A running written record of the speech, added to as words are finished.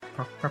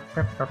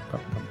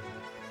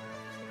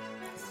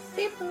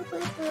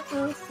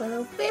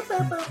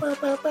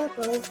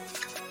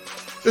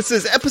This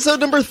is episode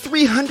number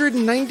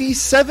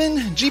 397,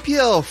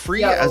 GPL,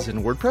 free as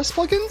in WordPress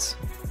plugins.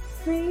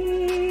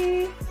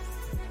 Free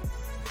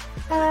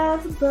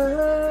as a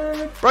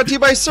bird. Brought to you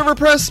by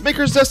ServerPress,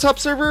 Maker's Desktop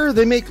Server.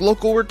 They make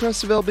local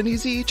WordPress available and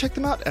easy. Check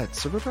them out at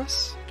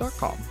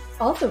serverpress.com.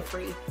 Also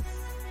free.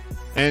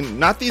 And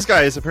not these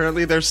guys.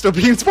 Apparently they're still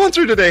being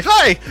sponsored today.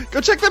 Hi! Go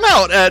check them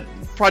out at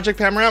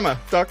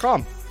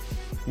projectpanorama.com.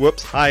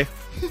 Whoops. Hi.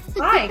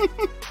 Hi.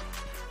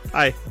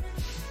 Hi.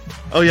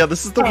 Oh yeah,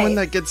 this is the one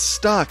that gets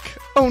stuck.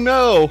 Oh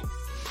no.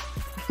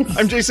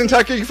 I'm Jason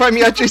Tucker. You can find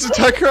me at Jason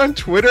Tucker on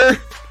Twitter.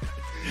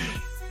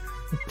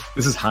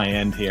 This is high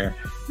end here.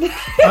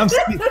 I'm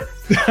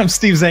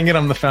Steve Zangin.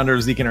 I'm the founder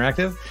of Zeek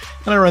Interactive,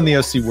 and I run the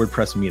OC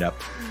WordPress meetup.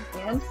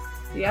 And?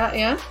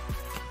 Yeah.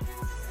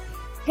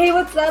 Hey,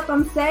 what's up?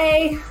 I'm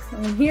Say.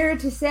 I'm here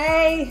to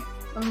say.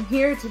 I'm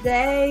here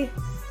today.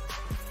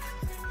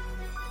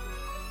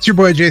 It's your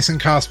boy Jason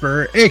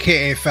Cosper,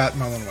 aka Fat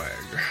Mullenweg.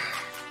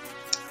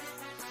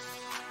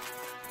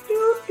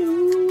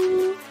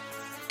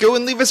 Go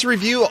and leave us a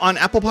review on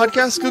Apple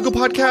Podcasts, Google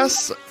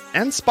Podcasts,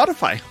 and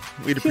Spotify.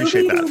 We'd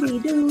appreciate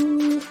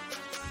that.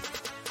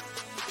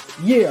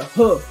 Yeah,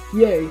 huh,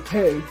 yay,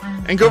 hey.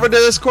 And go over to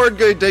Discord,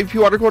 go to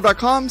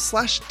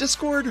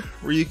wpwatercooler.com/Discord,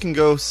 where you can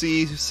go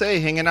see Say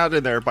hanging out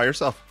in there by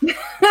yourself.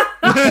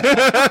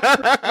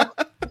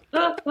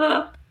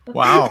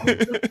 Wow.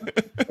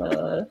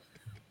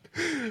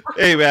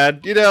 Hey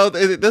man, you know,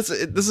 this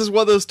is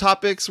one of those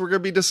topics we're going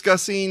to be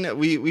discussing.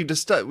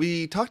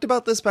 We talked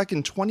about this back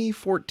in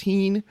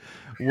 2014,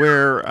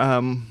 where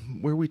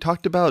we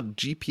talked about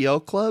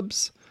GPL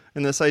clubs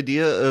and this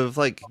idea of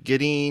like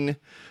getting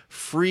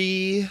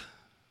free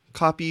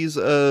copies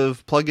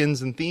of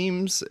plugins and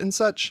themes and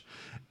such,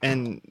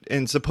 and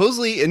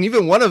supposedly, and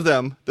even one of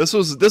them, this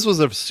was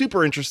a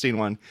super interesting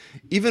one.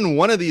 Even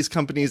one of these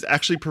companies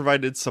actually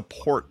provided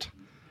support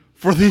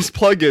for these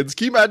plugins.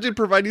 Can you imagine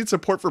providing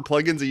support for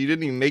plugins that you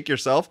didn't even make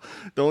yourself?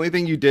 The only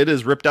thing you did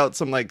is ripped out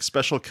some like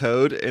special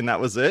code, and that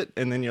was it.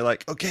 And then you're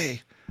like,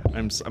 okay,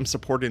 I'm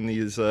supporting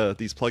these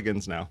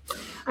plugins now.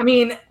 I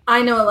mean,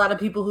 I know a lot of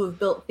people who've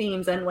built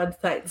themes and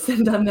websites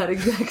and done that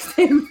exact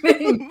same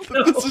thing.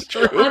 So This is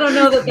true. I don't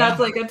know that that's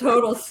like a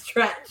total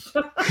stretch.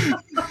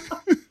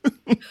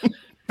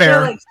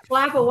 Fair. So, like,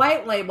 slap a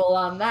white label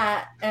on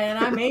that, and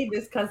I made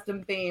this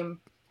custom theme.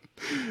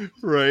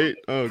 Right?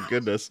 Oh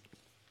goodness.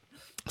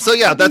 So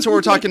yeah, that's what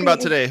we're talking about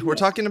today. We're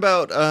talking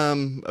about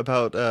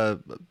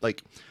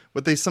like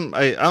what I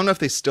don't know if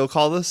they still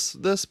call this,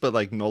 but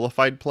like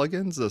nullified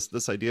plugins.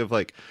 This idea of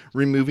like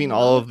removing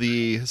all of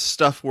the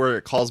stuff where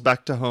it calls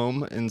back to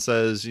home and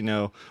says, you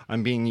know,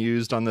 I'm being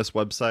used on this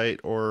website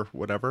or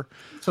whatever.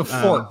 So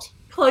forked.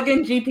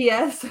 Plug-in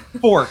GPS.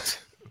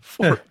 Forked.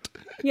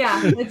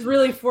 Yeah, it's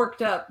really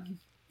forked up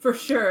for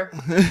sure.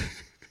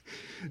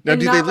 Now, And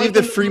do not they leave like the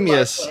in the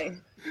freemius? way.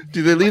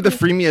 Do they leave the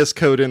freemius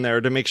code in there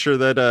to make sure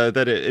that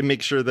it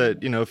makes sure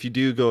that, you know, if you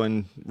do go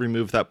and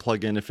remove that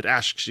plugin, if it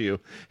asks you,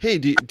 hey,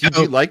 did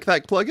you like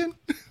that plugin?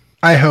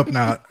 I hope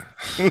not.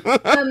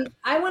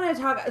 I want to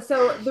talk.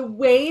 So the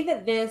way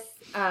that this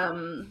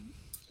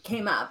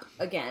came up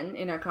again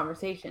in our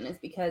conversation is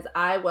because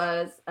I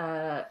was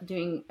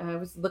Googling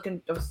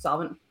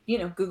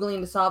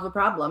to solve a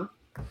problem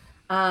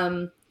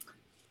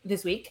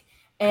this week.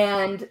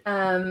 And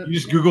You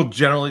just Google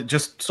generally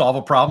just solve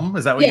a problem?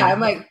 Is that what you I'm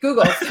like,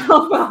 Google,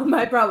 solve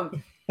my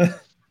problem.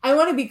 I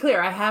want to be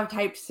clear. I have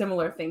typed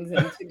similar things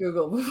into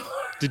Google before.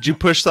 Did you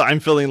push the I'm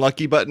feeling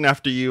lucky button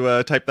after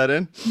you type that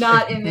in?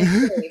 Not in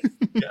this case.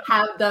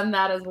 Have done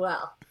that as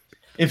well.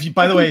 If you,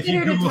 by the way, if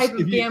Considered a type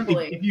of you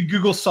gambling. if you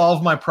Google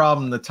solve my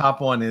problem, the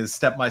top one is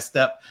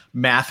step-by-step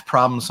math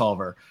problem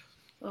solver.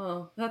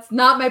 Oh, that's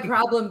not my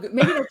problem.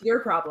 Maybe that's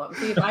your problem.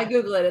 See, if I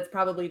Google it, it's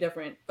probably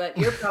different. But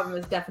your problem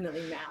is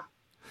definitely math,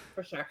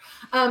 for sure.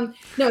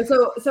 No,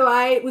 so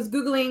I was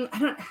Googling.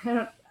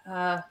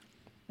 I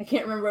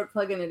can't remember what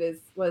plugin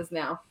it was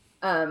now.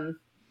 But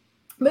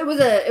it was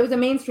a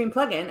mainstream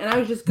plugin, and I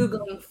was just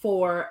Googling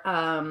for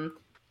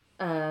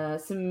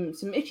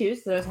some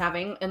issues that I was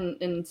having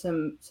and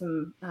some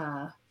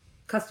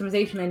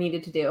customization I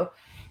needed to do,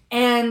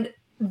 and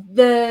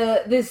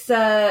this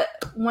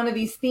one of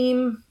these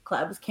theme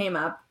clubs came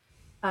up,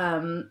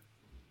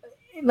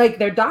 like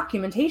their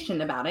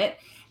documentation about it,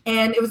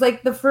 and it was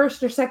like the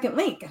first or second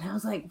link, and I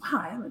was like,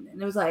 wow,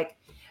 and it was like,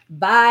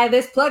 buy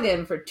this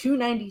plugin for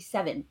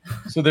 $297.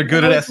 So they're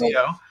good at SEO.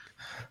 Like,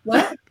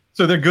 what?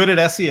 So they're good at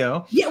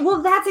SEO. Yeah,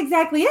 well, that's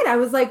exactly it. I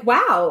was like,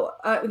 wow,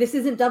 this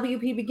isn't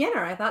WP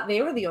Beginner. I thought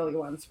they were the only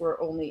ones who were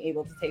only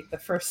able to take the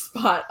first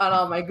spot on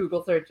all my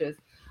Google searches.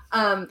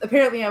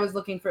 Apparently, I was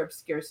looking for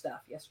obscure stuff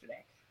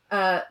yesterday.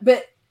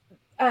 But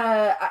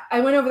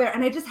I went over there,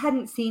 and I just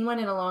hadn't seen one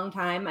in a long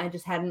time. I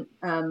just hadn't.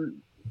 I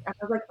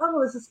was like,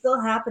 oh, this is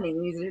still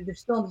happening. They're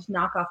still just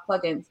knockoff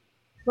plugins.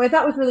 What I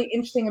thought was really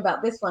interesting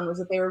about this one was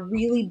that they were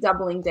really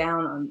doubling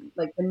down on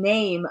like the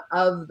name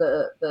of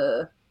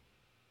the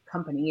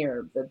company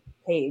or the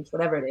page,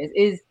 whatever it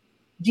is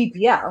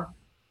GPL,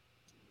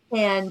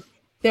 and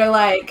they're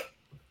like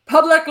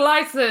public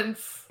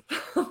license,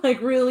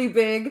 like really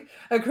big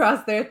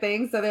across their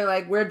thing. So they're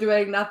like, we're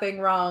doing nothing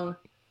wrong.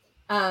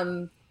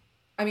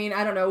 I mean,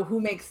 I don't know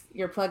who makes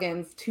your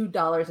plugins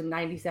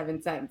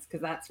 $2.97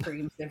 because that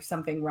screams there's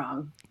something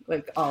wrong,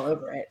 like all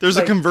over it. There's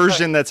like, a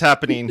conversion that's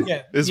happening.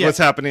 What's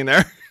happening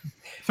there.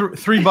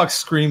 $3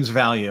 screams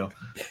value.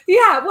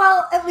 Yeah,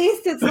 well, at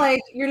least it's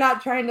like you're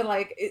not trying to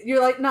like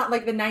you're like not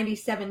like the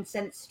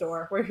 97-cent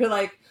store where you're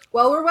like,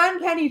 well, we're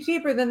 1 penny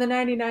cheaper than the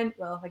 99.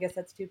 Well, I guess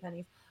that's 2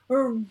 pennies.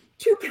 We're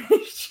 2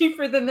 pennies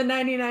cheaper than the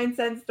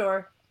 99-cent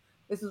store.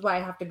 This is why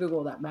I have to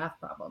Google that math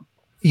problem.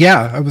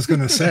 Yeah, I was going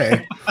to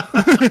say.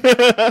 But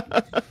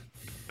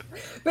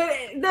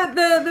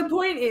the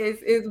point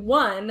is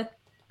one,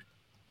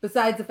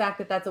 besides the fact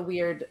that that's a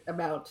weird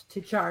amount to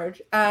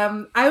charge,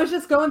 I was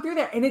just going through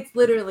there and it's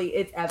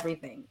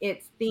everything.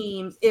 It's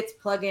themes, it's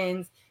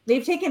plugins.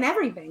 They've taken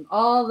everything,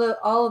 all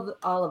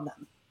of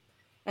them.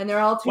 And they're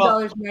all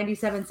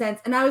 $2.97.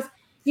 And I was,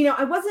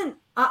 I wasn't,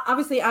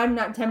 obviously I'm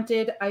not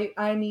tempted.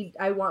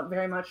 I want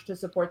very much to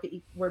support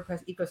the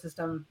WordPress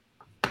ecosystem.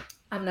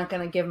 I'm not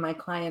going to give my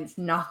clients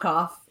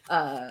knockoff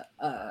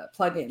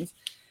plugins,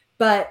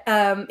 but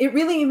it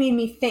really made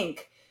me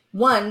think,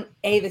 one,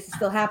 A, this is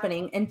still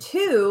happening, and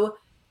two,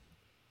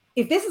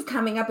 if this is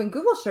coming up in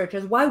Google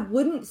searches, why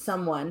wouldn't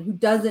someone who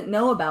doesn't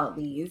know about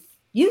these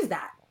use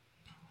that?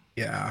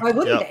 Yeah. Why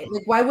wouldn't they?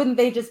 Like, why wouldn't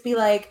they just be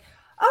like,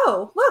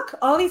 oh, look,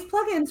 all these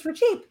plugins for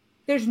cheap?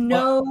 There's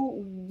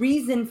no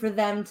reason for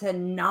them to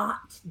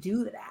not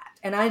do that.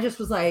 And I just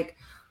was like,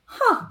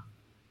 huh,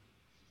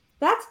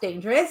 that's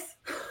dangerous.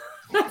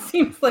 That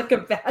seems like a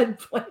bad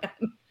plan.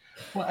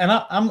 Well,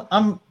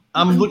 and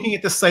I'm looking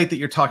at the site that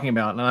you're talking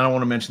about, and I don't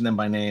want to mention them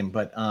by name,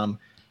 but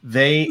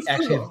they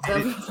actually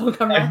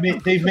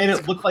they've made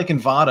it look like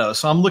Envato.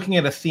 So I'm looking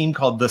at a theme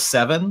called The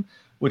Seven,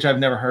 which I've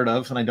never heard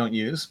of and I don't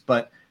use,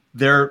 but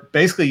they're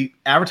basically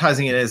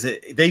advertising it as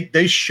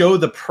they show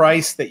the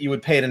price that you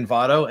would pay at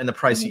Envato and the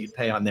price that you'd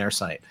pay on their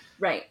site,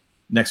 right,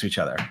 next to each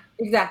other.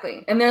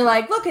 Exactly, and they're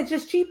like, look, it's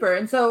just cheaper,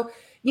 and so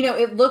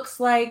it looks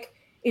like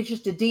it's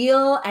just a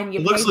deal, and you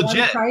pay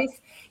one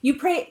price. You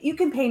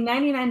can pay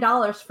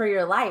 $99 for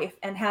your life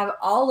and have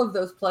all of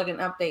those plugin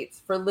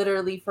updates for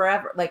literally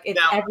forever. Like it's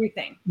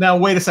everything. Now,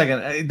 wait a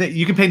second.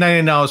 You can pay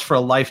 $99 for a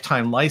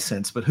lifetime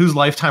license, but whose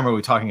lifetime are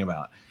we talking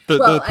about?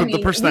 The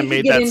person that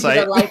made that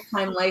site. The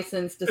lifetime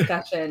license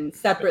discussion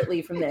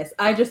separately from this.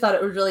 I just thought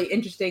it was really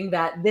interesting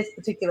that this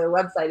particular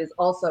website is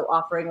also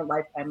offering a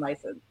lifetime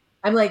license.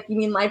 I'm like, you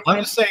mean lifetime?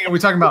 I'm just saying, are we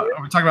talking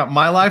about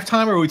my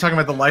lifetime, or are we talking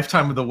about the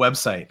lifetime of the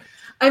website?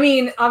 I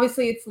mean,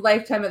 obviously it's the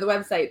lifetime of the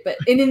website, but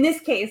in this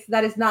case,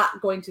 that is not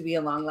going to be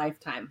a long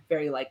lifetime,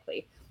 very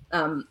likely.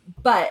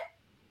 But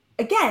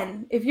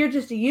again, if you're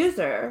just a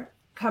user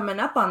coming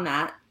up on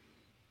that,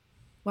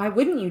 why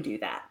wouldn't you do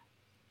that?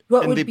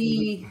 What would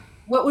be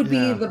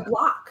the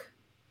block?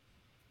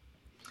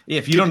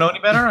 If you don't know any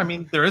better, I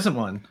mean, there isn't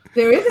one.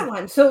 There isn't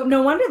one. So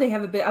no wonder they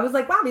have a bit. I was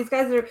like, wow, these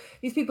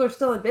people are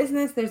still in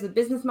business. There's a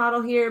business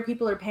model here.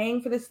 People are paying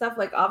for this stuff.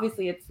 Like,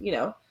 obviously it's,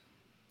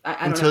 I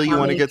don't until know you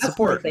want to get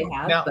support. They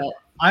have, now, but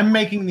I'm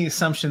making the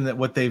assumption that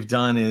what they've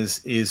done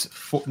is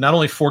not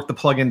only fork the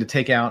plugin to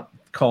take out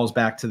calls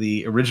back to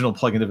the original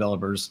plugin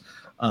developers'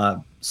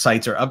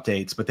 sites or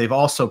updates, but they've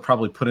also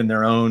probably put in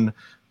their own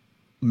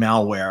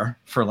malware,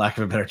 for lack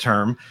of a better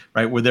term,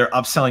 right, where they're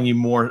upselling you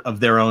more of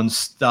their own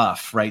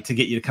stuff, right, to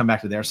get you to come back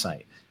to their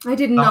site. I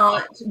did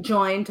not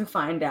join to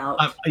find out.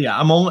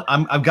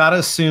 I've got to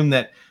assume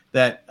that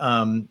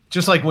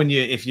just like when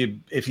if you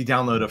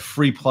download a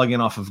free plugin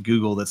off of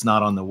Google that's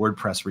not on the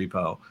WordPress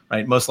repo,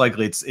 right? Most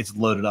likely it's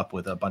loaded up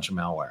with a bunch of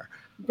malware.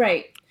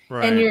 Right.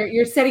 And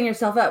you're setting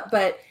yourself up,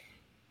 but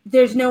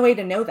there's no way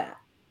to know that.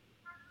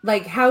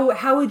 Like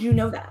how would you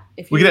know that?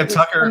 If we could have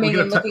Tucker pay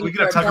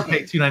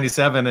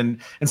 $297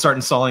 and start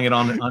installing it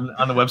on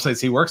the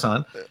websites he works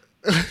on.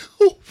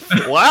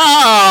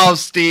 Wow,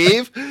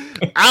 Steve.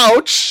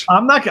 Ouch.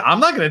 I'm not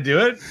going to do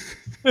it.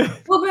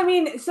 Well, I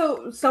mean,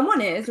 so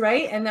someone is,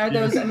 right? And are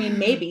those, I mean,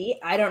 maybe,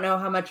 I don't know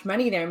how much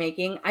money they're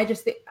making. I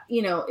just think,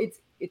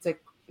 it's a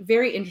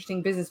very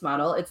interesting business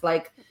model. It's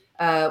like,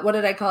 what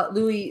did I call it?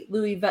 Louis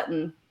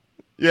Vuitton.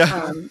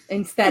 Yeah.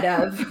 Instead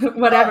of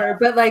whatever.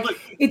 But like,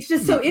 it's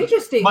just so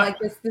interesting. Like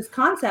this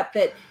concept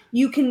that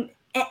you can,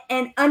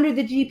 and under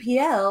the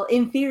GPL,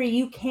 in theory,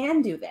 you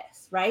can do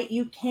this, right?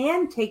 You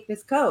can take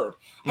this code.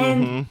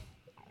 And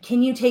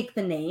can you take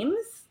the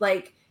names?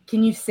 Like,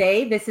 can you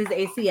say this is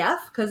ACF?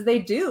 Because they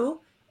do.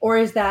 Or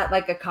is that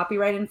like a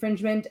copyright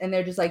infringement? And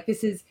they're just like,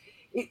 this is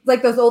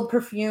like those old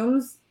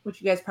perfumes,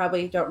 which you guys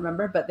probably don't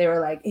remember, but they were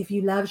like, if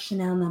you love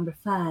Chanel No.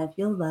 5,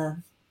 you'll love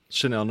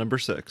Chanel No.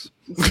 6.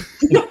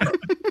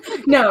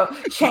 No,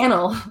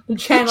 Channel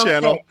 6.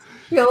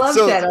 You'll love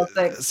Channel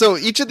 6. So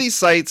each of these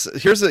sites,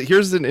 here's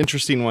an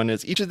interesting one,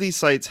 is each of these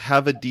sites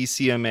have a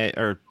DCMA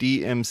or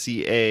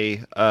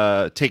DMCA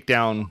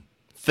takedown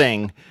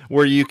thing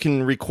where you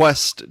can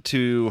request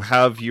to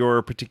have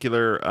your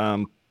particular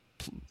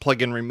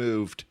plugin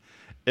removed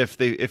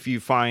if you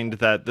find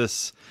that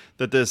this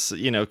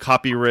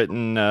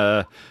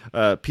copywritten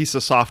piece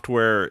of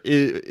software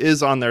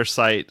is on their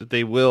site,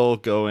 they will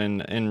go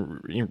in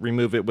and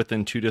remove it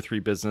within 2 to 3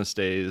 business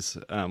days,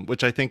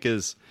 which I think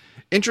is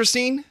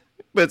interesting.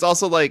 But it's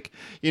also like,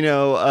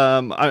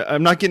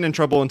 I'm not getting in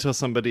trouble until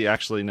somebody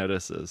actually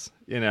notices.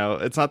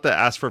 It's not the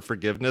ask for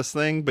forgiveness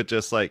thing, but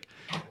just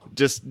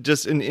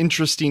an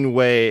interesting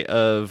way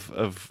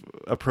of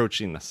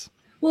approaching this.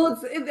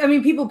 Well,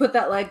 people put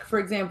that, like, for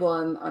example,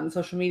 on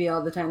social media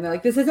all the time. They're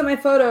like, "This isn't my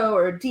photo,"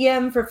 or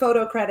DM for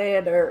photo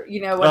credit, or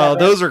whatever. Oh,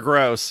 those are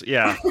gross.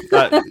 Yeah,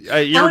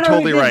 you're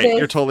totally right.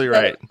 You're totally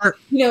right.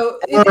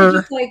 It's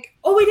just like,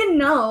 oh, we didn't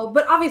know,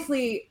 but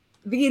obviously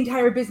the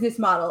entire business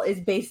model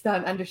is based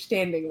on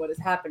understanding what is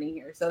happening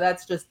here. So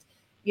that's just,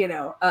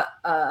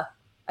 a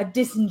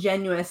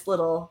disingenuous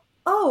little,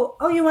 oh,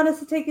 you want us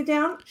to take it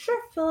down?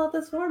 Sure, fill out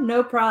this form,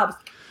 no probs.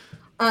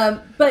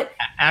 But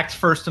act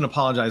first and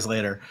apologize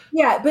later.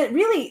 Yeah, but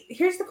really,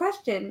 here's the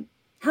question: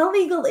 how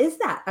legal is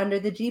that under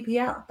the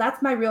GPL?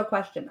 That's my real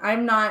question.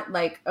 I'm not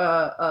like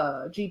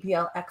a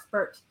GPL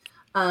expert,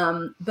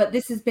 but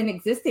this has been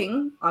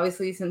existing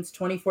obviously since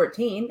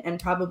 2014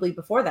 and probably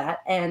before that,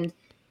 and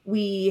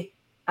we,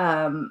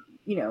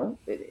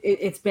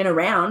 it's been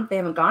around. They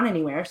haven't gone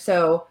anywhere.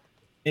 So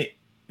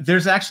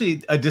there's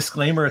actually a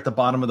disclaimer at the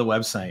bottom of the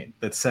website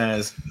that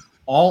says,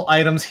 all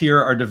items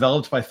here are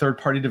developed by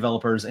third-party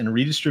developers and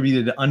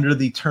redistributed under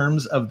the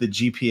terms of the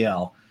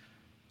GPL.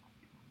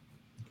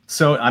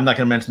 So I'm not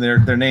going to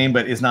mention their name,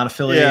 but is not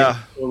affiliated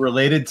or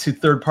related to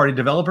third-party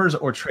developers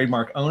or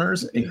trademark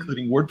owners,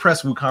 including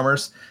WordPress,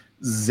 WooCommerce,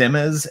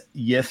 Zemez,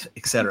 Yith,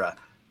 etc.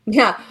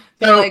 Yeah.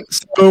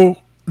 So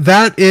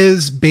that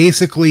is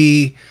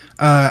basically,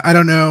 I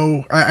don't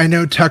know. I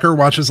know Tucker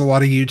watches a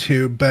lot of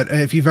YouTube, but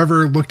if you've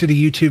ever looked at a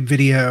YouTube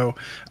video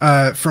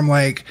from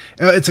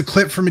it's a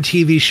clip from a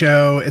TV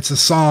show, it's a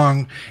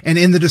song, and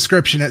in the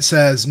description it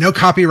says no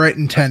copyright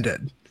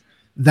intended.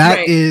 That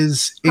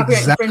is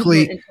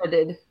exactly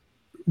intended.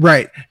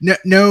 Right.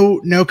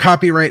 No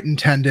copyright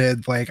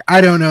intended. Like, I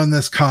don't own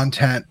this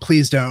content.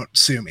 Please don't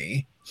sue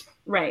me.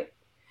 Right.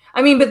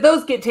 But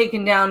those get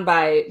taken down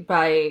by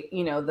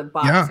the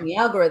bots and the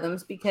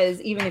algorithms, because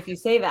even if you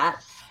say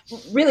that,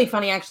 really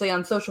funny actually,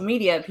 on social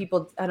media,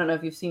 people, I don't know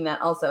if you've seen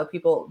that also,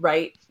 people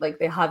write, like,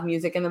 they have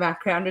music in the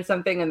background or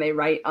something and they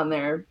write on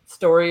their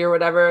story or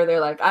whatever. They're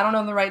like, I don't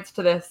own the rights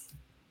to this.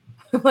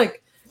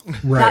 Like,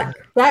 right.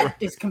 That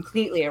is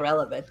completely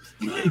irrelevant.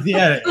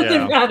 Yeah. It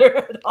doesn't matter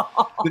at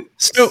all.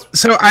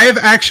 So I have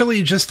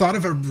actually just thought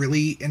of a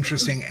really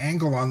interesting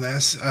angle on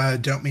this.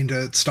 Don't mean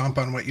to stomp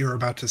on what you were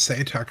about to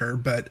say, Tucker,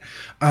 but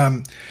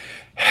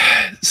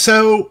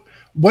so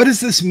what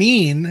does this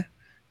mean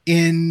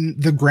in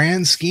the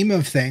grand scheme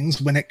of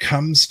things when it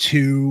comes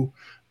to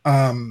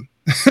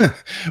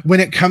when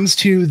it comes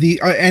to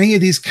the any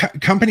of these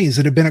companies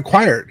that have been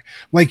acquired?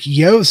 Like,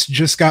 Yoast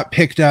just got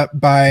picked up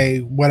by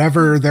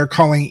whatever they're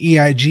calling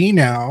EIG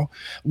now.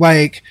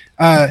 Like,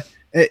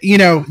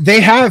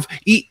 they have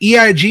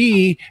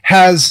EIG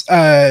has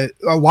a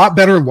lot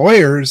better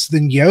lawyers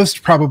than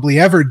Yoast probably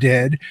ever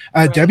did.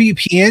 Right.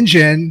 WP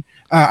Engine,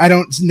 I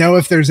don't know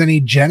if there's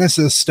any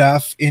Genesis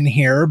stuff in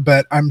here,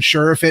 but I'm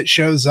sure if it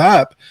shows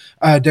up,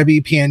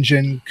 WP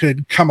Engine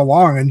could come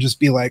along and just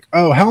be like,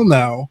 oh, hell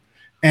no,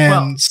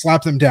 and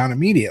slap them down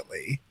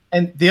immediately.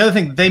 And the other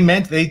thing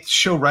they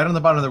show right on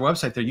the bottom of their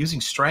website, they're using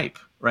Stripe,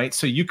 right?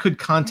 So you could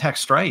contact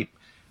Stripe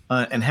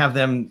and have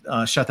them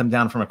shut them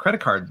down from a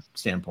credit card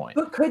standpoint.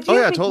 But could you?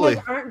 Because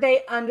totally. Aren't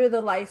they under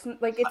the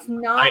license? Like, it's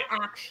not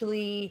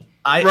actually.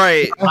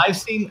 Right. I've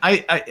seen. I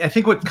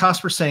think what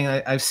Casper's saying.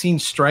 I've seen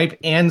Stripe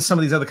and some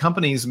of these other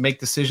companies make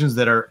decisions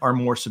that are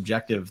more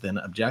subjective than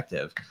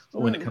objective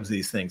when it comes to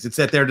these things. It's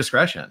at their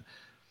discretion.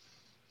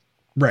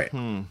 Right.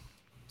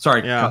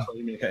 Sorry, yeah. Casper,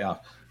 you need to cut you off.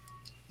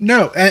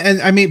 No,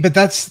 and but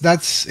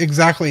that's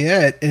exactly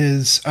it,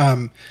 is,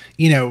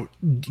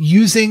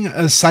 using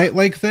a site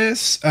like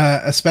this,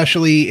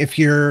 especially if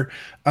you're,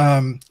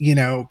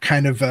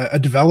 kind of a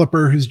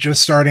developer who's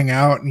just starting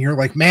out and you're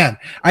like, man,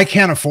 I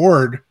can't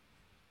afford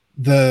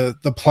the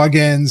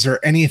plugins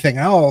or anything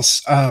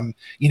else,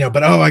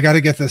 but, I got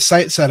to get this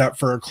site set up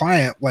for a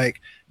client.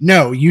 Like,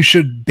 no, you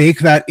should bake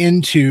that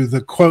into the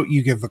quote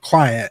you give the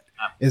client,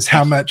 is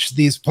how much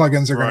these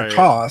plugins are going to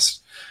cost.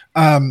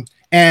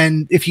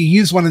 And if you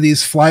use one of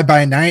these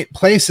fly-by-night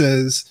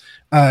places,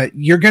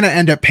 you're going to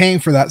end up paying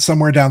for that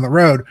somewhere down the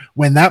road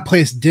when that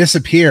place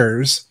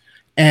disappears.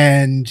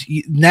 And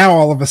now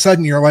all of a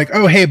sudden you're like,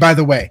 oh, hey, by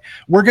the way,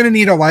 we're going to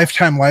need a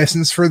lifetime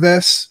license for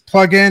this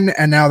plugin.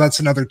 And now that's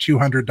another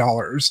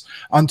 $200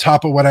 on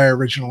top of what I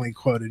originally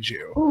quoted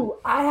you. Ooh,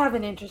 I have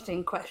an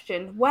interesting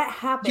question. What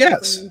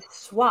happens when you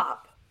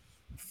swap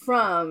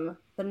from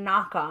the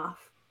knockoff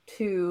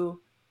to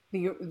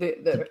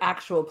the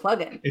actual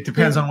plugin? It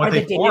depends on what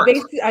they fork.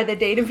 Is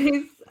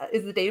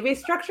the database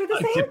structure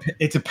the same?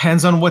 It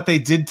depends on what they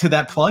did to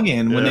that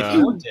plugin when they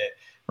forked it,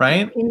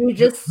 right? And you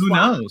just who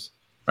knows,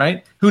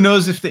 right? Who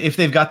knows if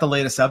they've got the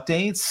latest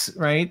updates,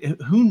 right?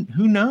 Who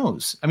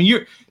knows? I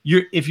mean,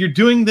 you're if you're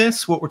doing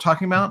this, what we're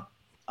talking about,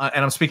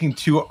 and I'm speaking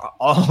to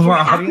all of our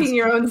audience.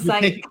 Your own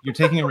site. You're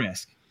taking a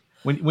risk.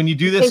 When you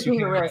do this,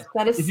 taking a risk.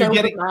 That is so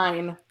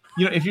benign.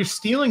 If you're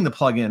stealing the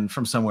plugin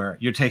from somewhere,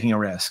 you're taking a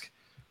risk,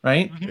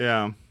 right?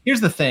 Yeah.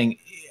 Here's the thing.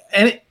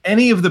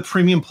 Any of the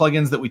premium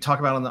plugins that we talk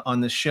about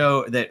on this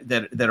show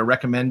that are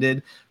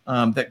recommended,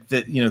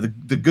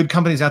 the good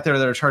companies out there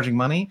that are charging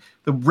money,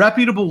 the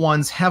reputable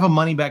ones have a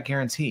money back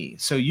guarantee.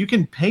 So you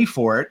can pay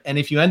for it, and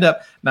if you end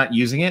up not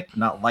using it,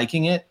 not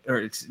liking it, or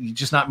it's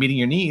just not meeting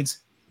your needs,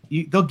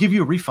 they'll give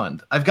you a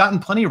refund. I've gotten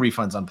plenty of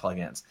refunds on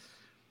plugins.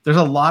 There's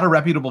a lot of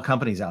reputable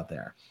companies out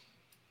there.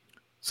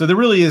 So there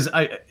really is,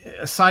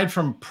 aside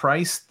from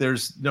price,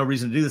 there's no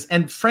reason to do this.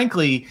 And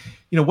frankly,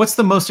 what's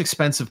the most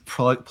expensive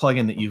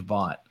plugin that you've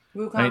bought?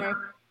 WooCommerce, right?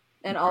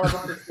 And all of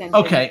our extensions.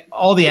 Okay,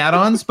 all the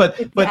add-ons, but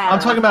I'm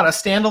talking about a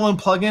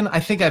standalone plugin. I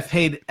think I've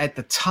paid at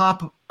the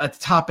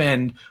top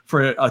end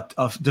for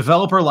a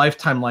developer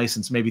lifetime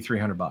license, maybe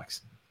 $300.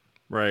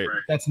 Right.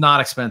 That's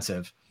not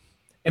expensive.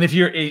 And if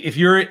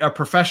you're a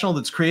professional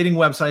that's creating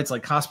websites,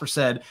 like Casper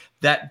said,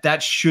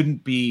 that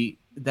shouldn't be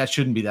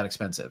that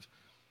expensive.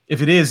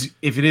 If it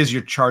is,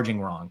 you're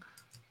charging wrong.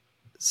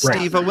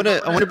 Steve,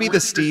 right. I want to be the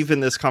Steve in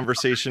this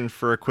conversation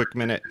for a quick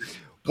minute.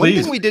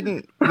 Please.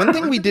 One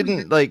thing we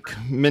didn't like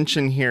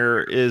mention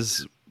here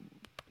is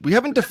we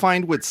haven't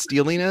defined what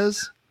stealing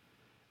is,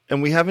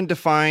 and we haven't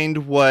defined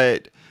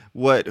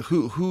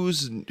who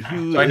is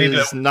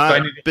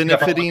not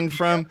benefiting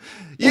from.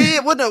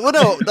 Yeah. Well,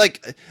 no.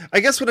 Like, I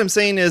guess what I'm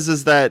saying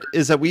is that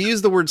we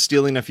use the word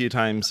stealing a few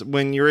times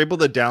when you're able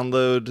to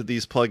download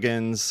these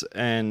plugins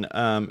and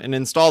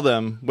install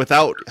them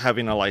without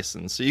having a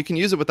license. So you can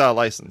use it without a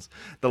license.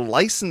 The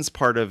license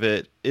part of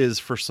it is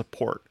for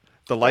support.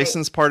 The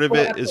license part of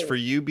it is for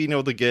you being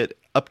able to get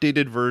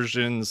updated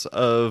versions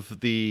of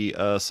the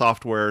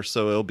software,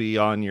 so it'll be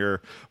on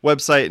your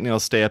website and it'll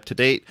stay up to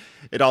date.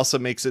 It also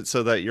makes it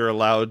so that you're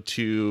allowed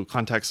to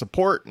contact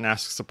support and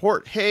ask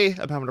support, hey,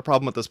 I'm having a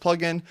problem with this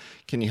plugin.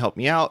 Can you help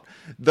me out?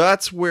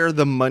 That's where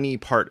the money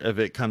part of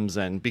it comes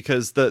in,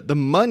 because the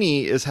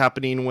money is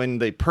happening when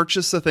they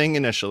purchase the thing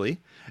initially,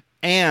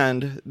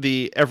 and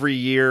the every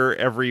year,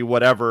 every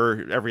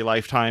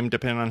lifetime,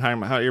 depending on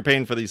how you're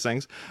paying for these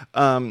things,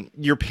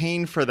 you're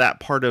paying for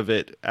that part of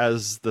it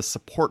as the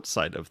support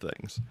side of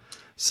things.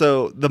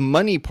 So the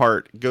money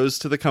part goes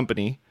to the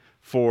company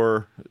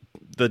for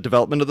the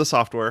development of the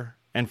software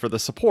and for the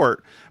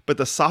support, but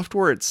the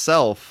software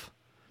itself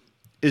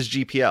is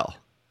GPL.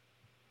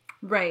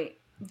 Right.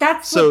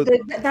 That's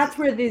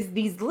where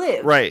these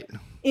live. Right.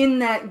 In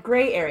that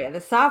gray area, the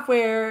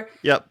software.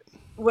 Yep.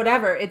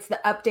 Whatever, it's the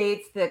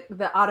updates,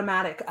 the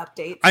automatic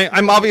updates.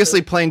 I'm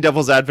obviously playing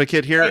devil's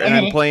advocate here, and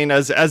I'm playing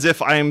as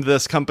if I'm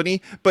this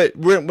company. But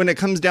when it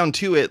comes down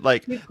to it,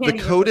 like the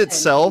code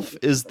itself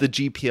is the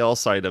GPL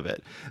side of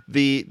it.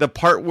 The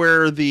part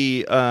where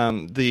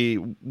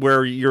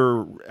where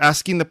you're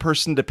asking the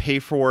person to pay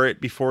for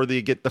it before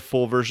they get the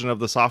full version of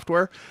the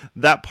software,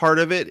 that part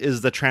of it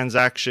is the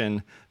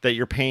transaction that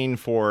you're paying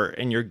for,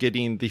 and you're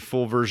getting the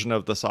full version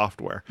of the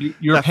software.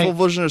 Full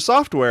version of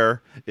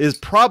software is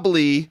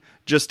probably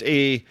just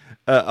a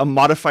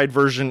modified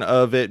version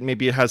of it.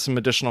 Maybe it has some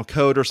additional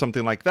code or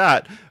something like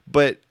that.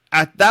 But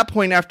at that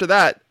point, after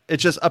that,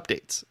 it's just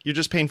updates. You're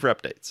just paying for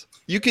updates.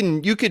 You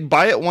could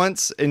buy it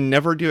once and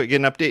never get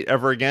an update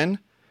ever again,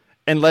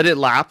 and let it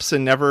lapse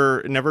and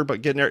never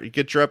but get your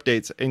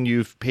updates, and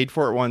you've paid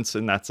for it once,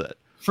 and that's it.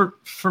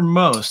 For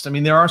most, I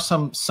mean, there are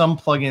some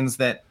plugins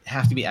that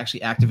have to be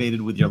actually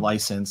activated with your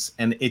license,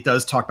 and it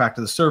does talk back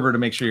to the server to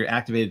make sure you're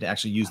activated to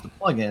actually use the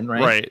plugin,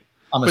 right? Right.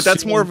 But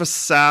that's more of a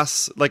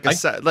SaaS,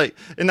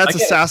 and that's a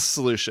SaaS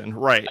solution,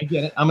 right? I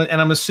get it.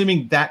 I'm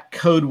assuming that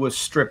code was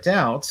stripped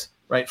out,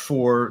 right,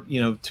 for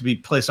to be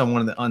placed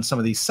on some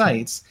of these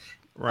sites,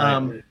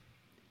 right?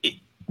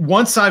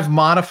 Once I've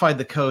modified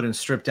the code and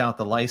stripped out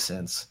the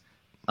license,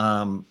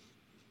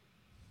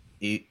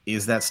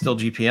 is that still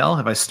GPL?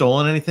 Have I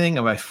stolen anything?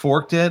 Have I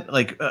forked it?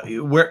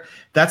 Where?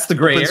 That's the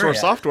gray area. Open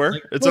source software.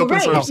 It's open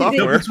source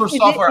software. Open source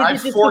software.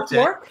 I've forked it.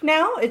 Fork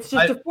now? It's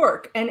just a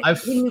fork. And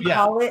can you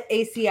call it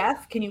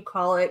ACF? Can you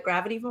call it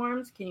Gravity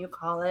Forms? Can you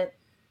call it,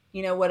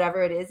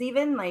 whatever it is?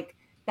 Even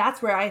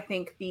that's where I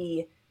think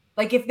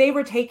if they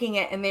were taking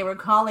it and they were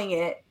calling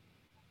it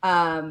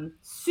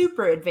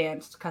super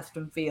advanced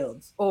custom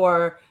fields,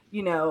 or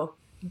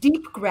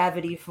deep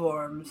gravity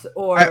forms,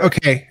 or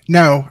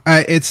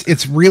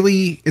it's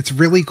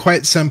really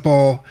quite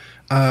simple.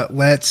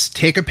 Let's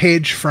take a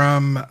page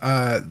from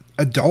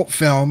adult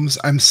films.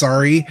 I'm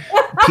sorry,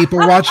 people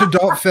watch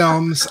adult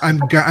films. I'm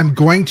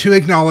going to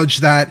acknowledge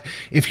that.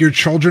 If your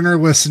children are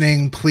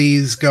listening,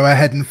 please go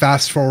ahead and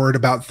fast forward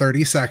about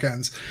 30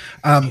 seconds.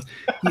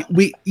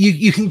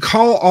 You can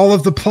call all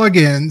of the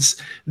plugins.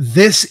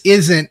 This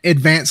isn't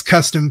Advanced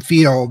Custom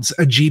Fields,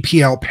 a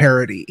GPL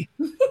parody.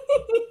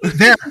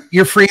 There,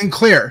 you're free and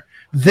clear.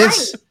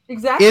 This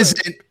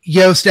isn't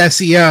Yoast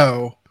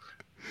SEO,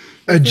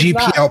 a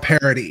GPL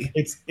parody.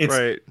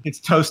 It's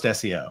Toast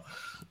SEO.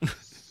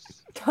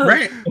 Toast.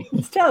 Right.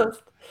 It's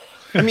Toast.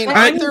 I mean,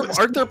 aren't there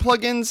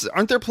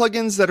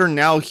plugins that are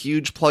now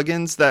huge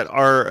plugins that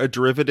are a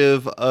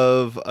derivative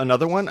of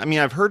another one? I mean,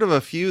 I've heard of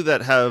a few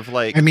that have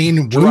like. I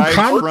mean,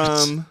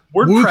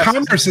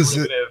 WordPress is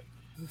a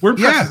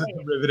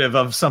derivative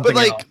of something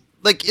else.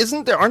 Like,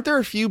 aren't there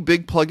a few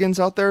big plugins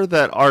out there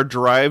that are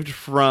derived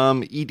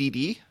from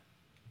EDD?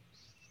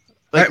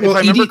 Like, well, if I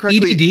remember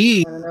correctly,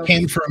 EDD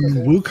came from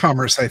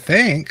WooCommerce, I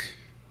think.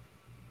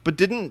 But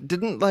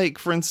didn't like,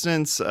 for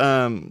instance,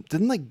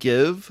 didn't like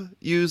Give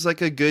use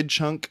like a good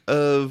chunk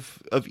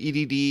of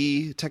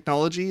EDD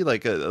technology?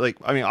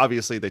 I mean,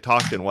 obviously they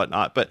talked and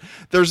whatnot, but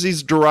there's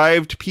these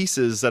derived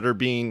pieces that are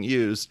being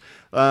used.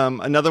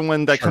 Another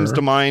one that comes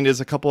to mind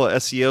is a couple of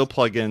SEO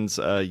plugins,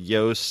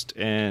 Yoast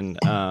and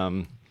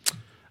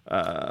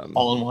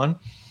All in One.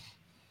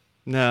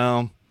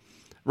 No,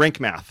 Rank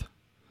Math.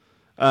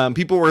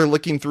 People were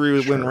looking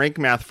through when Rank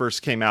Math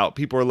first came out.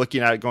 People were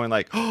looking at it going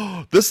like,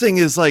 "Oh, this thing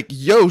is like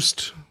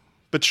Yoast,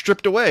 but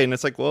stripped away." And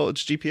it's like, well,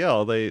 it's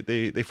GPL.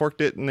 They forked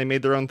it and they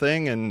made their own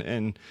thing.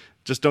 And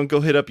just don't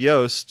go hit up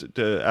Yoast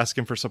to ask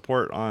him for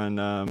support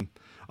on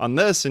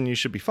this, and you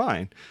should be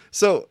fine.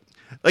 So,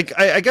 like,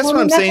 I guess what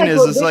I'm saying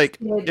is like,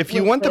 if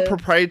you want the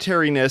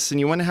proprietariness and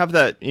you want to have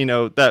that,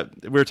 that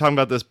we were talking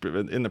about this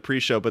in the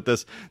pre-show, but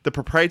the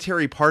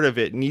proprietary part of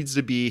it needs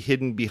to be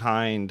hidden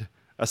behind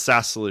a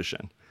SaaS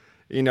solution.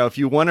 If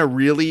you want to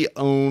really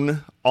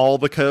own all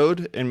the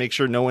code and make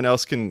sure no one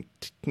else can,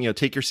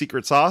 take your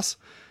secret sauce,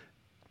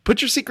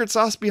 put your secret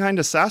sauce behind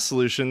a SaaS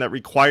solution that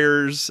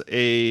requires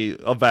a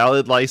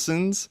valid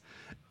license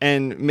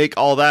and make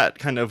all that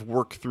kind of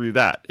work through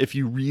that if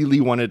you really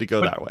wanted to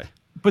go that way.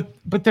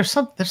 But there's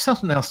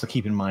something else to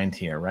keep in mind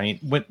here, right?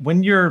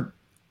 When you're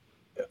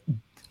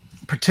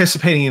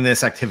participating in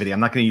this activity, I'm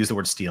not going to use the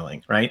word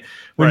stealing, right?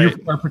 When you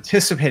are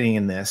participating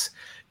in this,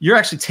 you're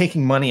actually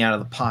taking money out of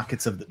the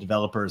pockets of the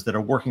developers that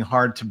are working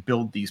hard to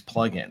build these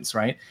plugins,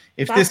 right?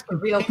 If That's this the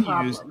real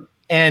problem.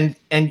 and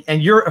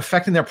you're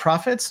affecting their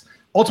profits,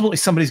 ultimately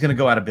somebody's going to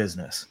go out of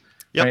business.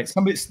 Yep. Right?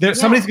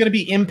 Somebody's going to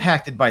be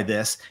impacted by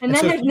this. And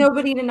then there's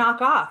nobody to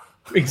knock off.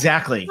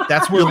 Exactly.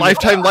 That's where your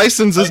lifetime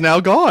license is now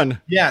gone.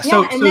 Yeah.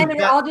 And then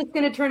they're all just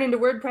going to turn into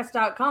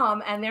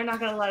WordPress.com, and they're not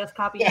going to let us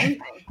copy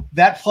anything.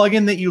 That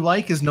plugin that you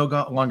like is no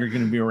longer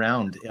going to be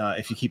around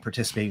if you keep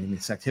participating in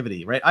this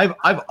activity, right?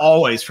 I've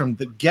always, from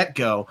the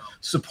get-go,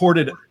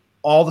 supported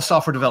all the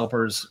software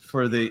developers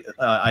for the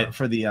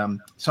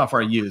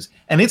software I use,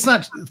 and it's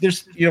not.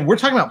 We're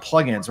talking about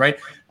plugins, right?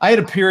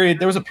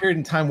 There was a period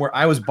in time where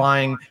I was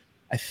buying,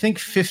 I think,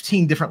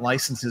 15 different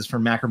licenses for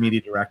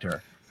Macromedia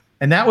Director.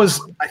 And that was,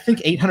 I think,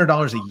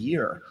 $800 a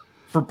year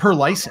per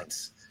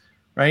license,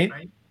 right?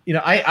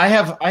 I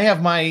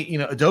have my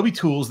Adobe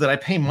tools that I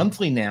pay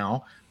monthly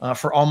now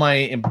for all my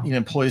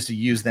employees to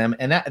use them,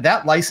 and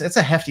that license, that's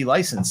a hefty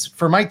license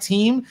for my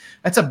team.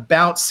 That's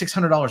about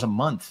 $600 a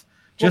month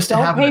just to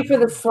have. Don't pay for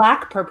the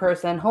Slack per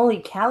person.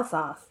 Holy cow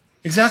sauce!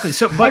 Exactly.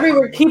 So,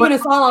 we're keeping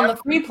us all on the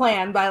free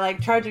plan by like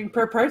charging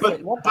per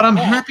person. But I'm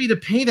happy to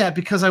pay that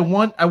because I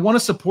want to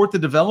support the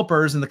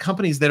developers and the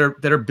companies that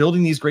are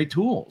building these great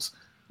tools.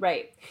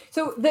 Right.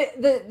 So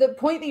the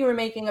point that you were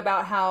making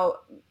about how,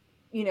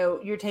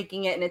 you're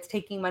taking it and it's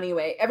taking money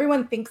away.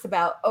 Everyone thinks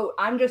about, oh,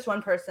 I'm just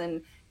one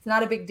person. It's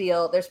not a big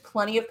deal. There's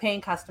plenty of paying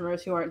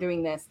customers who aren't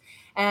doing this.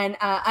 And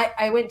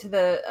I went to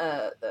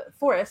the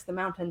forest, the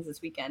mountains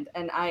this weekend,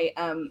 and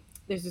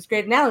there's this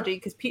great analogy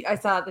because I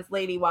saw this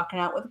lady walking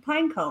out with a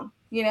pine cone.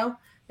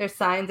 There's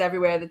signs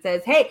everywhere that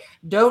says, hey,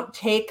 don't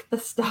take the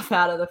stuff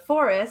out of the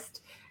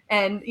forest.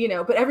 And,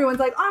 but everyone's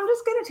like, oh, I'm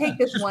just going to take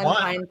this one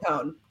pine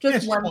cone,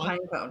 just one pine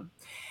cone.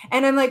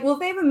 And I'm like, well, if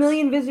they have 1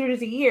 million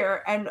visitors a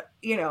year and,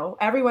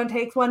 everyone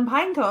takes one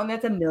pine cone,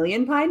 that's 1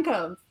 million pine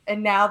cones.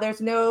 And now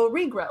there's no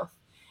regrowth.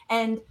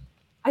 And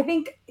I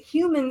think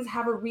humans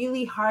have a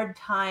really hard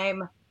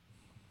time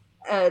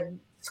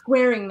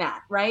squaring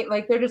that, right?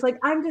 Like, they're just like,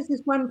 I'm just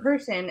this one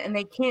person, and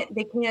they can't,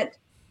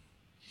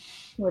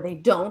 or they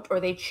don't, or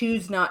they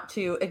choose not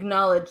to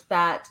acknowledge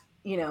that,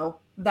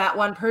 that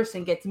one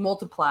person gets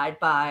multiplied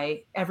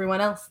by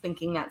everyone else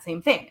thinking that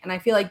same thing. And I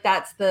feel like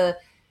that's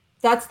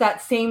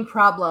that same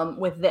problem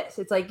with this.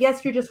 It's like,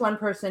 yes, you're just one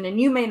person and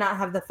you may not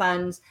have the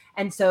funds.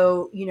 And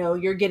so,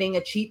 you're getting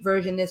a cheap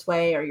version this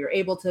way, or you're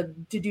able to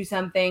do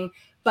something,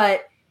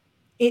 but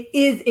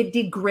it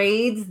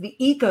degrades the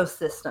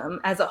ecosystem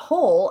as a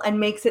whole and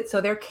makes it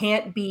so there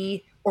can't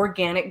be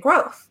organic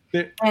growth.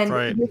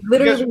 And you're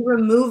literally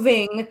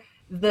removing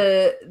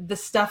the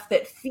stuff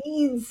that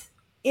feeds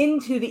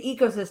into the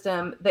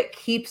ecosystem that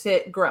keeps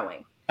it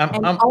growing.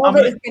 All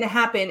that is going to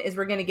happen is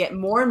we're going to get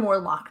more and more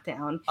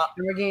lockdown, and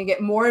we're going to get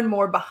more and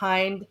more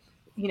behind,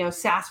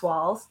 SaaS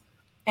walls,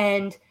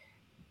 and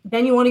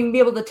then you won't even be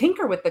able to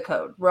tinker with the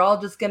code. We're all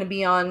just going to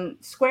be on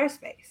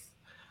Squarespace.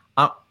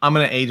 I'm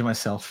going to age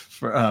myself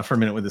for a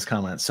minute with this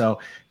comment. So, do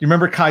you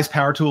remember Kai's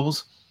Power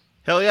Tools?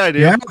 Hell yeah, I do.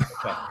 Yeah.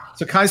 Okay.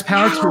 So Kai's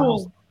Power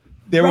Tools,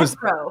 there was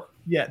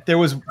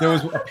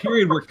a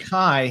period where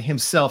Kai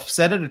himself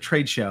said at a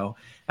trade show,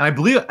 and I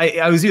believe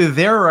I was either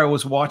there or I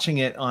was watching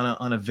it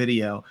on a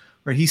video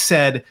where he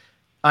said,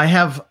 I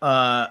have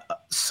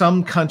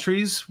some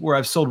countries where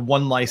I've sold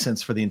one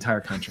license for the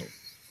entire country.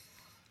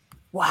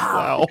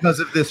 Wow. Because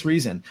of this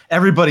reason.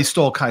 Everybody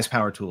stole Kai's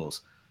Power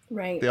Tools.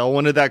 Right. They all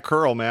wanted that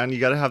curl, man. You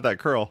got to have that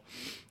curl.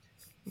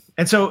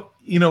 And so,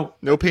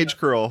 no page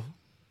curl.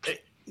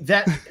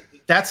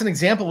 That's an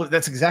example.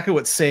 That's exactly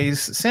what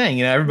Say's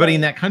saying. Everybody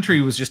in that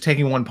country was just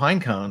taking one pine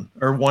cone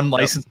or one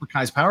license for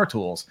Kai's Power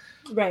Tools.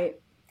 Right.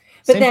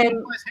 But Same thing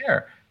with his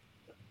hair.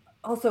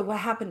 Also, what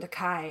happened to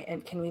Kai?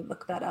 And can we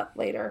look that up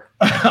later?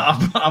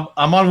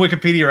 I'm on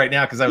Wikipedia right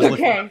now because I was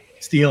looking at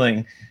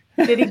stealing.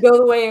 Did he go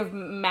the way of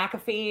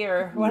McAfee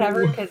or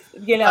whatever? Because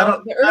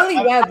the early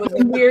web was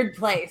a weird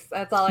place.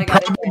 That's all I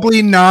got.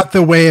 Probably not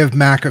the way of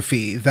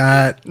McAfee.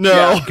 That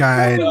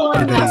guy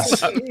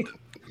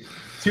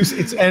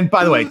is. And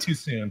by the way, too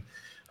soon.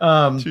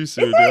 Too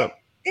soon. Yep.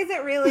 Is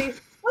it really?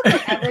 Was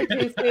it ever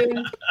too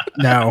soon?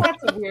 No.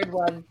 That's a weird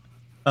one.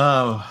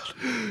 Oh.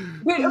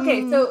 But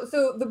okay,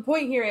 so the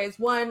point here is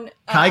one.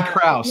 Kai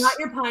Kraus. Not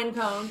your pine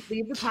cone.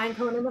 Leave the pine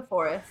cone in the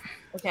forest.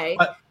 Okay.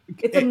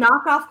 It's a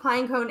knockoff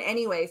pine cone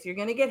anyway, so you're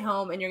gonna get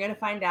home and you're gonna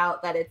find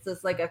out that it's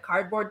just like a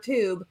cardboard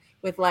tube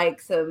with like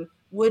some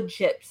wood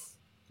chips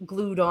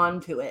glued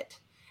onto it,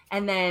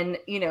 and then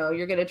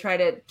you're gonna try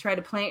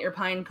to plant your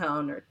pine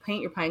cone or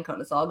paint your pine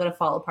cone. It's all gonna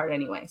fall apart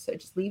anyway. So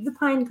just leave the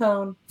pine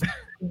cone,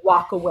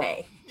 walk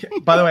away.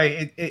 By the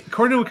way,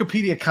 according to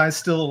Wikipedia, Kai's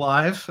still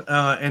alive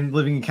and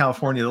living in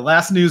California. The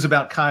last news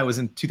about Kai was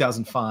in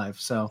 2005.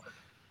 So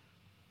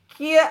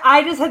yeah,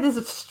 I just had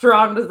this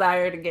strong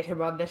desire to get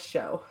him on this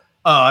show.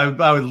 Oh,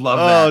 I would love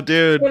that. Oh,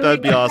 dude,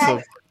 that'd be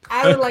awesome.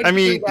 I would like. I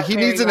mean, he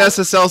needs an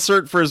SSL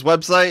cert for his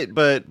website,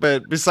 but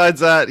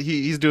besides that,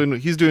 he's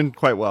doing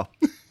quite well.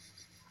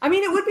 I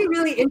mean, it would be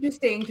really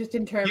interesting just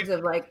in terms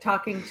of like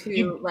talking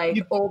to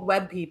old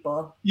web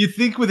people. You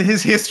think with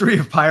his history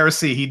of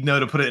piracy, he'd know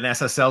to put an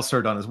SSL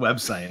cert on his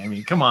website. I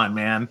mean, come on,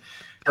 man.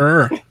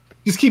 Sure.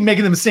 Just keep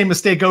making the same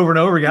mistake over and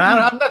over again.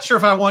 I'm not sure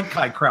if I want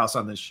Kai Kraus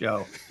on this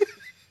show.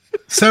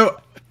 So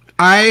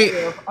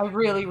I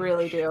really,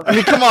 really do. I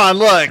mean, come on,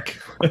 look.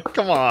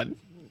 Come on.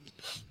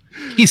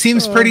 He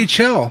seems pretty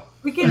chill.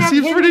 We can have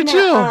him pretty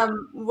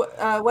chill.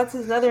 What's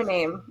his other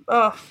name?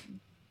 Oh,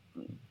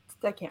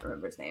 I can't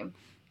remember his name.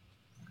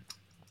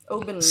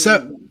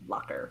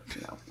 Locker.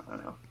 No, I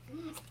don't know.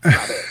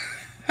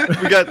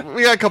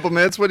 we got a couple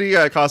minutes. What do you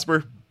got,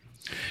 Cosper?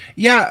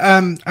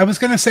 Yeah, I was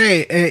going to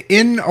say,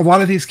 in a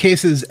lot of these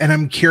cases, and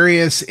I'm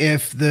curious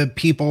if the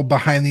people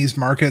behind these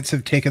markets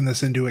have taken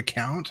this into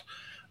account.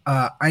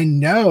 I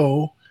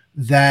know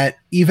that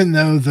even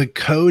though the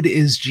code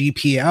is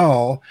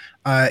GPL,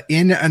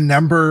 in a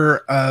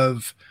number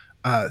of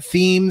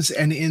themes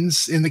and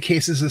in the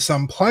cases of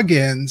some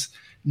plugins,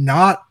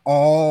 not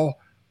all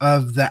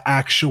of the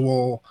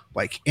actual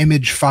like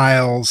image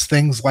files,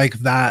 things like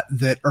that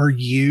are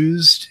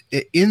used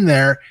in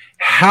there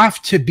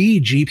have to be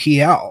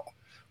GPL.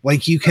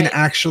 Like you can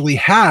actually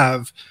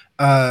have,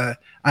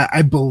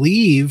 I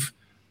believe,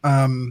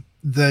 the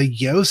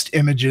Yoast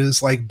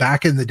images like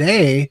back in the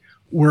day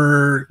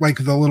were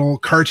like the little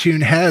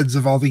cartoon heads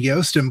of all the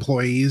Yoast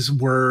employees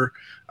were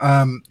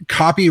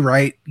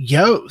copyright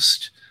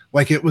Yoast.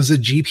 Like it was a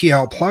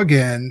GPL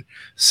plugin.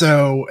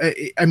 So,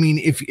 I mean,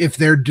 if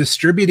they're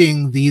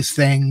distributing these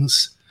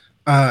things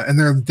and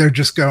they're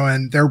just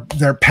going,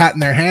 they're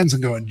patting their hands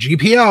and going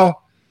GPL,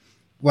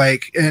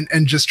 like,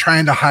 and just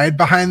trying to hide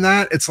behind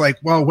that. It's like,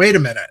 well, wait a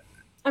minute.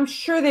 I'm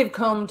sure they've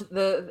combed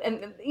Do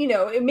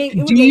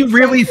you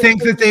really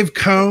think that they've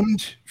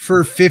combed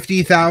for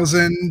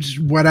 50,000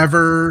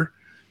 whatever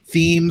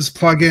themes,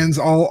 plugins,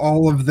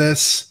 all of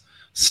this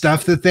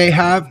stuff that they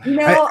have?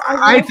 No,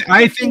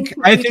 I think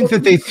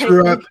that they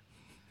threw up.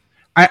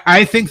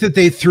 I think that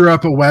they threw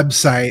up a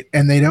website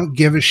and they don't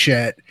give a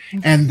shit,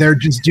 and they're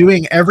just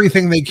doing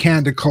everything they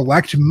can to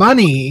collect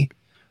money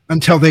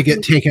until they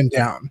get taken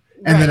down,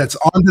 and then it's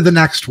on to the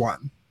next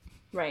one.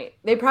 Right.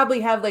 They probably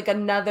have like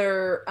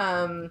another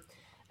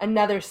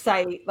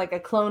site, like a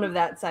clone of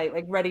that site,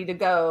 like ready to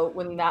go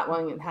when that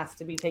one has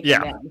to be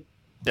taken down.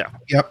 Yeah.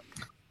 Yep.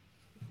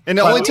 And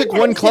it only took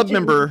one club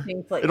member.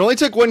 It only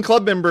took one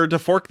club member to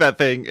fork that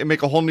thing and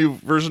make a whole new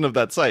version of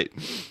that site.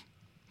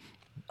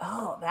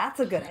 Oh,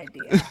 that's a good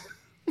idea.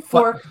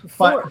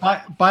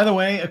 By the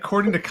way,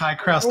 according to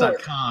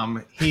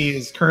KaiKraus.com, he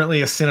is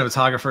currently a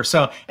cinematographer.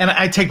 So, and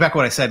I take back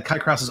what I said. Kai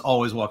Kraus is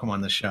always welcome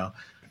on this show.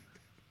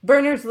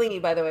 Berners-Lee,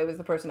 by the way, was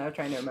the person I was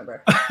trying to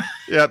remember.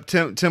 Yep,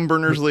 Tim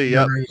Berners-Lee.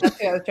 Yep,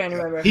 that's who I was trying to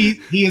remember.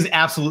 He is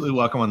absolutely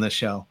welcome on this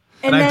show.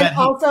 And then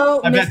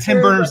I bet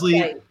Tim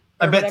Berners-Lee.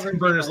 I bet Tim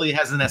Berners-Lee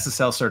has an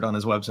SSL cert on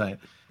his website.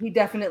 He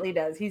definitely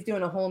does. He's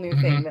doing a whole new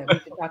thing that we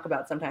should talk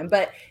about sometime.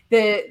 But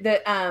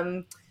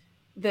the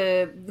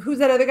who's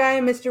that other guy?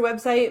 Mr.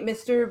 Website,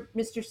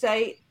 Mr.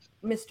 Site,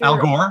 Mr. Al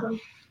Gore.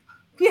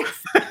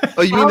 Yes.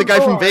 Oh, you mean the guy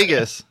from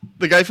Vegas?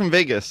 The guy from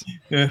Vegas.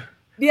 Yeah.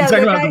 Yeah,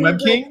 talking about the Web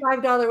King?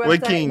 $5 website.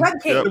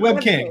 Web King. The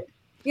Web King.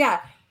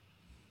 Yeah.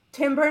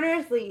 Tim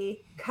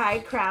Berners-Lee, Kai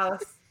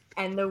Kraus,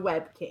 and the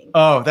Web King.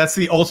 Oh, that's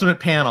the ultimate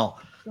panel.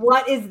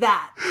 What is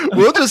that?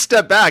 We'll just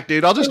step back,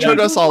 dude. I'll just turn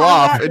us all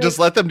off and just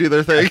let them do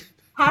their thing.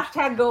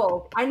 Hashtag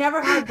goals. I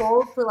never had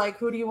goals for like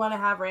who do you want to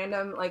have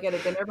random like at a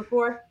dinner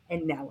before,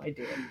 and now I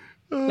do.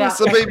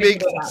 Somebody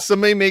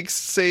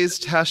says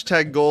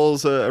hashtag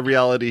goals a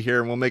reality here,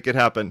 and we'll make it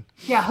happen.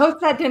 Yeah,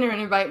 host that dinner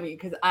and invite me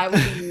because I will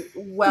be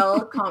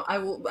I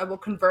will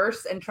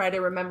converse and try to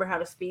remember how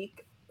to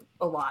speak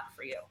a lot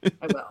for you.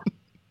 I will.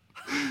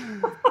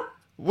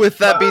 With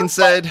that being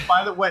said,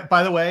 by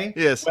the way,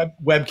 yes,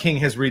 Web King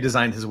has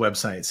redesigned his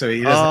website, so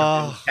he doesn't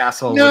have a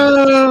castle.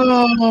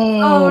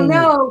 Oh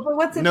no! But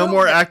what's it? No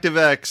more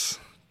ActiveX.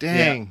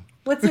 Dang. Yeah.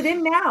 What's it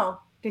in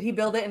now? Did he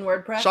build it in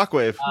WordPress?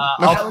 Shockwave.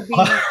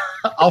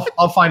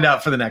 I'll find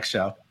out for the next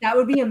show. That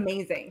would be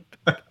amazing.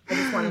 I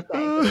just want to say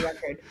for the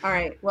record. All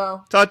right.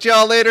 Well. Talk to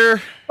y'all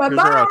later.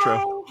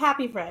 Bye-bye.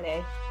 Happy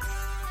Friday.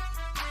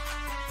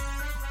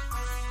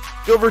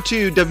 Go over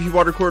to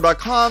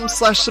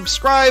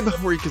wwatercooler.com/subscribe,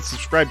 where you can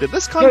subscribe to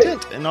this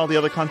content and all the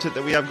other content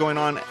that we have going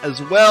on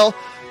as well.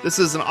 This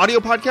is an audio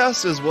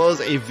podcast as well as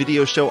a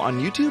video show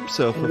on YouTube,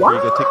 so feel free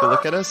to go take a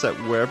look at us at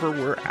wherever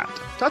we're at.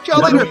 Talk to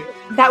y'all later.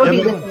 That would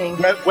be listening.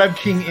 Web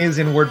King is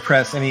in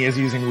WordPress, and he is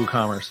using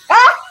WooCommerce.